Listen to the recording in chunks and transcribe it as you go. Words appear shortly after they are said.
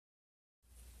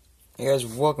Hey guys,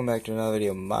 welcome back to another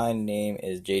video. My name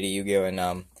is JD Yu-Gi-Oh!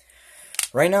 And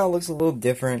right now it looks a little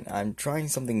different. I'm trying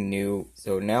something new,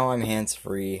 so now I'm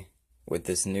hands-free with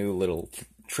this new little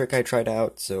trick I tried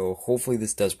out, so hopefully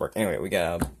this does work. Anyway, we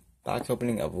got a box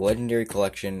opening of Legendary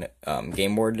Collection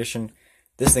Game Board Edition.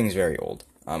 This thing's very old.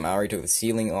 I already took the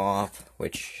sealing off,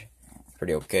 which is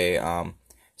pretty okay.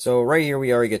 So right here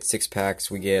we already get 6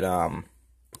 packs. We get,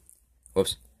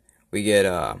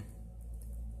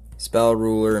 Spell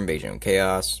Ruler, Invasion of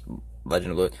Chaos, Legend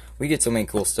of Blue. We get so many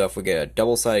cool stuff. We get a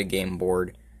double-sided game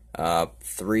board,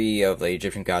 3 of the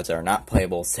Egyptian gods that are not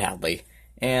playable, sadly,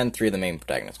 and 3 of the main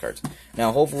protagonist cards.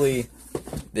 Now, hopefully,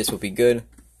 this will be good.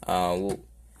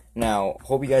 Now,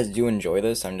 hope you guys do enjoy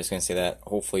this. I'm just going to say that.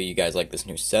 Hopefully, you guys like this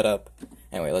new setup.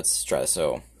 Anyway, let's try this.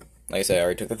 So, like I said, I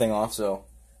already took the thing off, so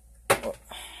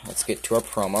let's get to our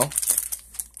promo.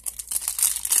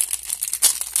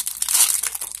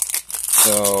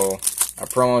 So, our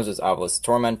promos is Obelisk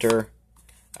Tormentor,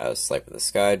 Slipe of the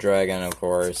Sky Dragon, of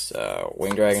course,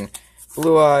 Wing Dragon,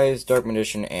 Blue Eyes, Dark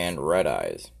Magician, and Red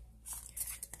Eyes.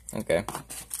 Okay.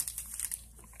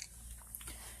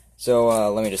 So,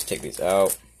 let me just take these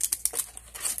out.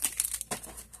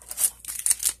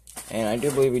 And I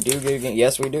do believe we do get a game.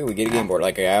 Yes, we do. We get a game board.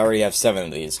 Like, I already have 7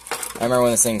 of these. I remember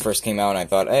when this thing first came out, and I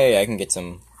thought, hey, I can get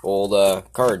some old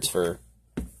cards for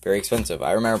very expensive.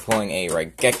 I remember pulling a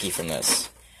Raigeki from this.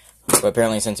 But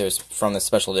apparently since it was from the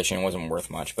special edition, it wasn't worth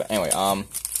much. But anyway,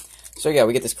 so yeah,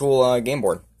 we get this cool game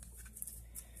board.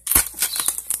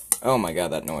 Oh my god,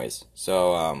 that noise.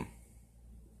 So,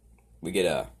 we get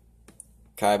a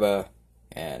Kaiba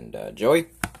and Joey.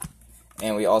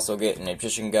 And we also get an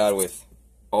Egyptian god with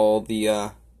all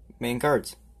the main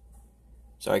cards.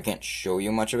 So I can't show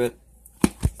you much of it.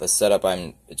 The setup,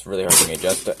 it's really hard for me to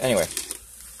adjust. But anyway.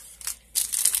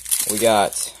 We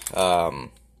got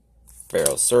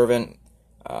Pharaoh's Servant,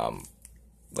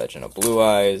 Legend of Blue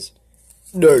Eyes,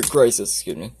 Dark Crisis,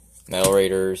 excuse me, Metal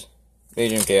Raiders,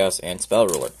 Invasion of Chaos, and Spell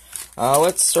Ruler.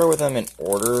 Let's start with them in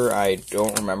order. I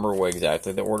don't remember what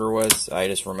exactly the order was. I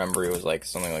just remember it was like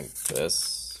something like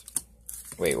this.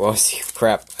 Wait, what was the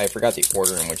crap? I forgot the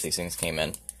order in which these things came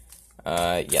in.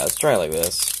 Yeah, let's try it like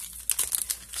this.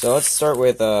 So let's start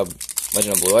with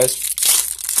Legend of Blue Eyes.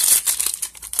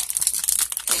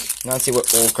 Now let's see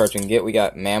what old cards we can get. We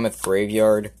got Mammoth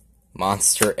Graveyard,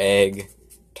 Monster Egg,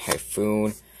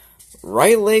 Typhoon,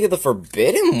 Right Leg of the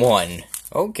Forbidden One.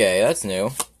 Okay, that's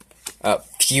new.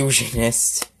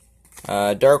 Fusionist,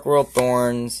 Dark World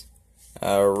Thorns,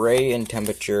 Ray and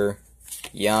Temperature,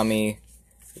 Yami,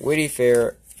 Witty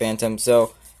Fair, Phantom.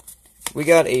 So, we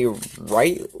got a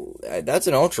that's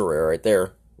an ultra rare right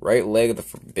there. Right Leg of the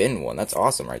Forbidden One. That's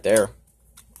awesome right there.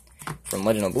 From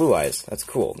Legend of Blue Eyes. That's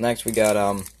cool. Next we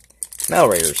got, Metal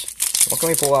Raiders. What can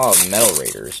we pull out of Metal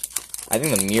Raiders? I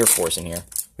think the Mirror Force in here.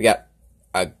 We got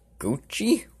a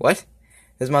Gucci? What?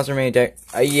 This monster may attack.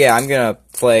 Yeah, I'm gonna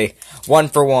play 1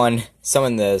 for 1,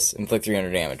 summon this, inflict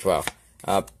 300 damage. Wow.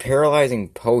 Paralyzing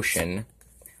Potion.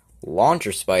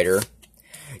 Launcher Spider.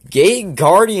 Gate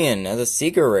Guardian as a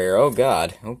Secret Rare. Oh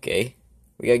god. Okay.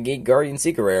 We got Gate Guardian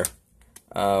Secret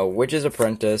Rare. Witch's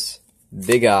Apprentice.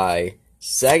 Big Eye.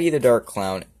 Saggy the Dark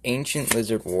Clown. Ancient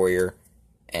Lizard Warrior.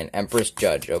 And Empress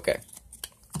Judge, okay.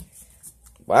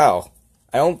 Wow.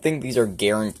 I don't think these are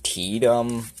guaranteed,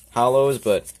 hollows,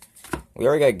 but we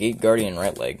already got Gate Guardian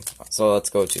Right Leg. So let's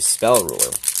go to Spell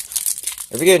Ruler.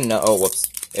 If we get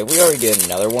If we already get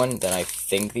another one, then I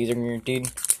think these are guaranteed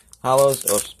hollows.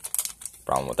 Oops.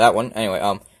 Problem with that one. Anyway,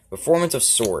 Performance of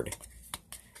Sword.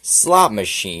 Slot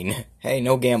Machine. Hey,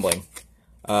 no gambling.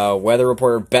 Weather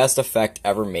Reporter, best effect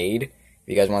ever made. If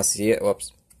you guys want to see it,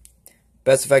 whoops.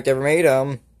 Best effect ever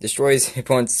made, destroys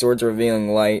opponent's Swords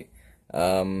Revealing Light.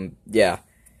 Yeah.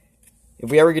 If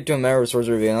we ever get to a meta with Swords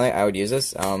Revealing Light, I would use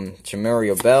this.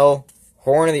 Chimerio Bell.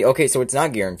 Horn of the... Okay, so it's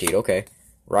not guaranteed, okay.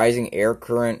 Rising Air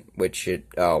Current, which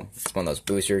it's one of those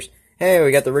boosters. Hey, we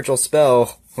got the Ritual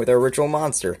Spell with our Ritual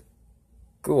Monster.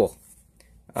 Cool.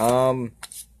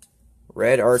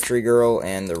 Red Archery Girl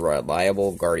and the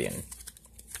Reliable Guardian.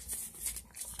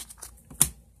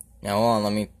 Now, hold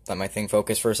on, let my thing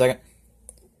focus for a second.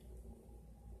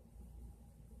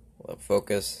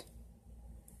 Focus.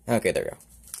 Okay, there we go.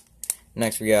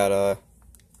 Next we got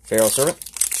Pharaoh's Servant.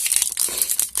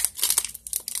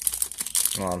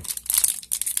 Come on.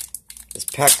 This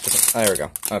pack doesn't... Oh, there we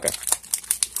go. Okay.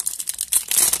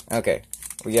 Okay.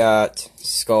 We got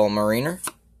Skull Mariner.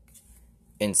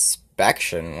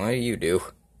 Inspection. What do you do?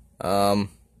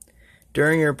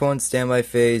 During your opponent's standby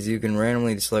phase, you can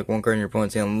randomly select one card in your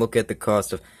opponent's hand and look at the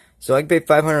cost of... So I can pay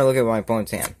 500 to look at my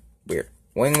opponent's hand. Weird.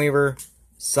 Wingweaver,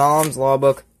 Psalms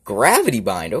Lawbook, Gravity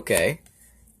Bind, okay.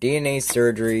 DNA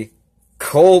surgery,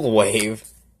 cold wave,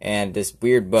 and this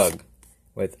weird bug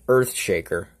with Earth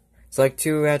Shaker. It's like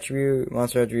 2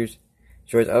 monster attributes.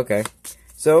 Choice. Okay.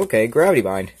 So, okay, gravity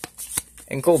bind.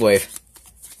 And cold wave.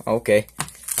 Okay.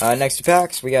 Next 2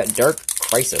 packs, we got Dark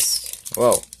Crisis.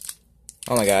 Whoa.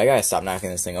 Oh my god, I gotta stop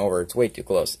knocking this thing over. It's way too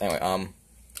close. Anyway,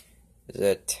 is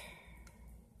it...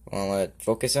 Wanna let it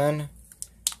focus in?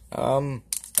 Okay,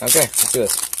 let's do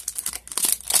this.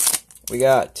 We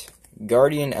got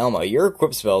Guardian Elma. Your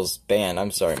equip spell's banned.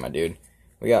 I'm sorry, my dude.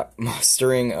 We got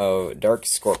Mustering of Dark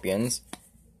Scorpions.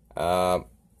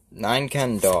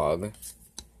 9-Ken Dog.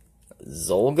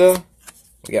 Zolga?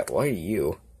 We got, what are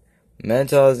you?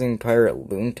 Metalizing Pirate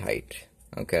Loontite.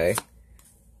 Okay.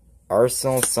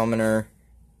 Arsenal Summoner.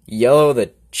 Yellow,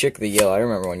 the chick, the yellow. I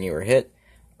remember when you were hit.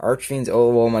 Archfiends,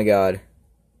 oh my god.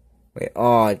 Wait,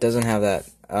 oh, it doesn't have that.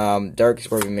 Dark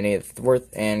Scorpion Mini at the 4th,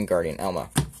 and Guardian Elma.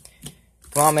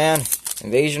 Come on, man.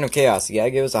 Invasion of Chaos. You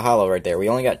gotta give us a hollow right there. We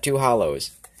only got 2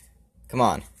 hollows. Come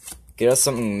on. Get us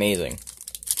something amazing.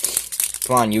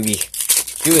 Come on, Yugi.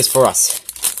 Do this for us.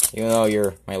 Even though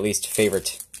you're my least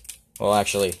favorite. Well,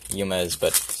 actually, Yuma is,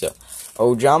 but still.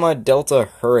 Ojama Delta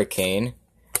Hurricane.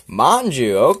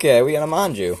 Manju. Okay, we got a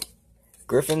Manju.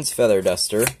 Griffin's Feather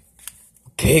Duster.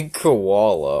 Big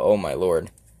Koala. Oh, my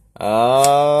lord.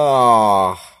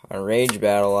 Enraged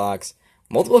Battle Ox.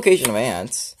 Multiplication of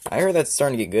Ants. I heard that's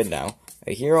starting to get good now.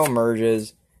 A Hero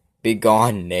Emerges.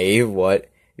 Begone Knave. What?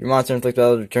 Your monster inflicts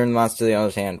battle, return the monster to the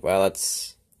other's hand. Well,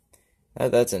 that's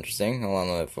interesting. Hold on,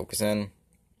 let it focus in.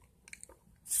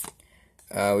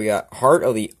 We got Heart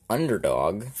of the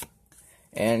Underdog.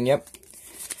 And, yep.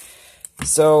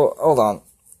 So, hold on.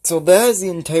 So, that is the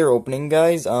entire opening,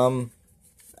 guys.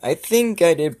 I think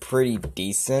I did pretty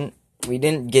decent. We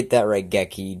didn't get that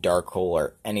Raigeki, Dark Hole,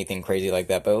 or anything crazy like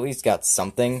that, but at least got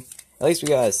something. At least we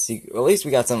got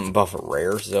something above a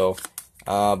rare, so,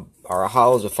 our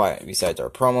hollows besides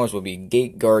our promos will be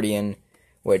Gate Guardian,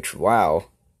 which, wow.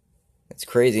 That's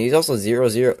crazy. He's also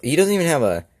 0-0. He doesn't have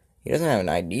an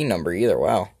ID number either,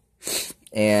 wow.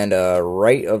 And,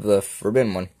 Right of the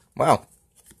Forbidden One. Wow.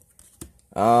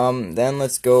 Then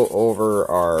let's go over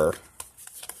our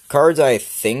cards I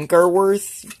think are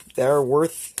worth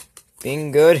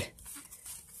being good.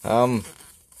 That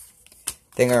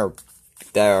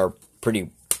are pretty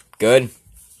good.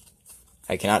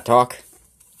 I cannot talk.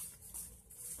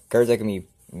 Cards that can be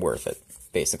worth it,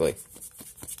 basically.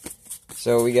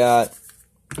 So we got,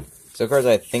 cards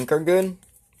I think are good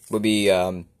would be,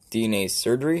 DNA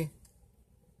Surgery.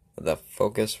 The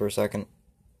focus for a second.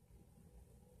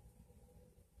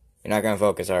 You're not gonna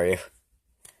focus, are you?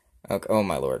 Okay, oh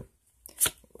my lord.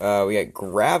 We got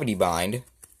Gravity Bind.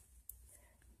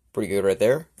 Pretty good right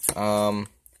there.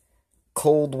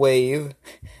 Cold Wave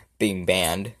being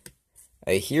banned.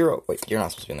 A Hero... Wait, you're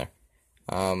not supposed to be in there.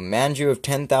 Manju of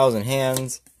 10,000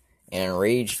 Hands. And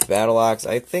Enraged Battle Ox.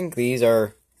 I think these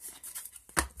are...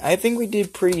 I think we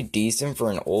did pretty decent for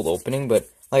an old opening, but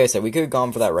like I said, we could have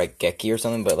gone for that Raigeki or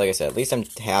something, but like I said, at least I'm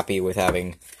happy with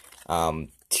having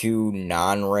 2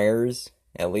 non-rares,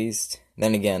 at least.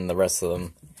 Then again, the rest of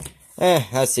them...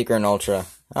 that's Secret and Ultra.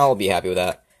 I'll be happy with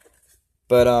that.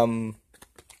 But,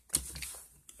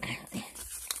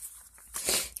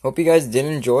 hope you guys did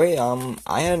enjoy.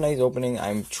 I had a nice opening.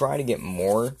 I'm trying to get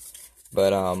more.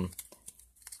 But,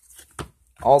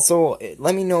 also,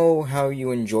 let me know how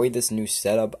you enjoyed this new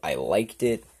setup. I liked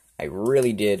it. I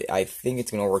really did. I think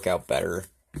it's going to work out better.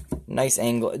 Nice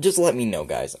angle. Just let me know,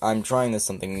 guys. I'm trying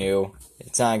something new.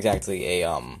 It's not exactly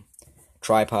a,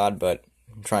 tripod, but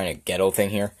I'm trying a ghetto thing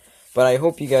here. But I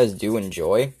hope you guys do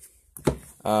enjoy.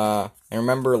 And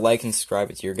remember, like and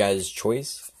subscribe. It's your guys'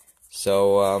 choice.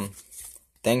 So,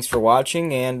 thanks for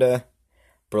watching, and,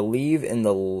 believe in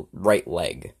the right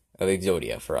leg of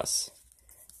Exodia for us.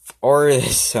 Or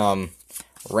this,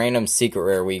 random secret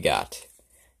rare we got.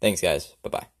 Thanks, guys.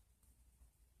 Bye-bye.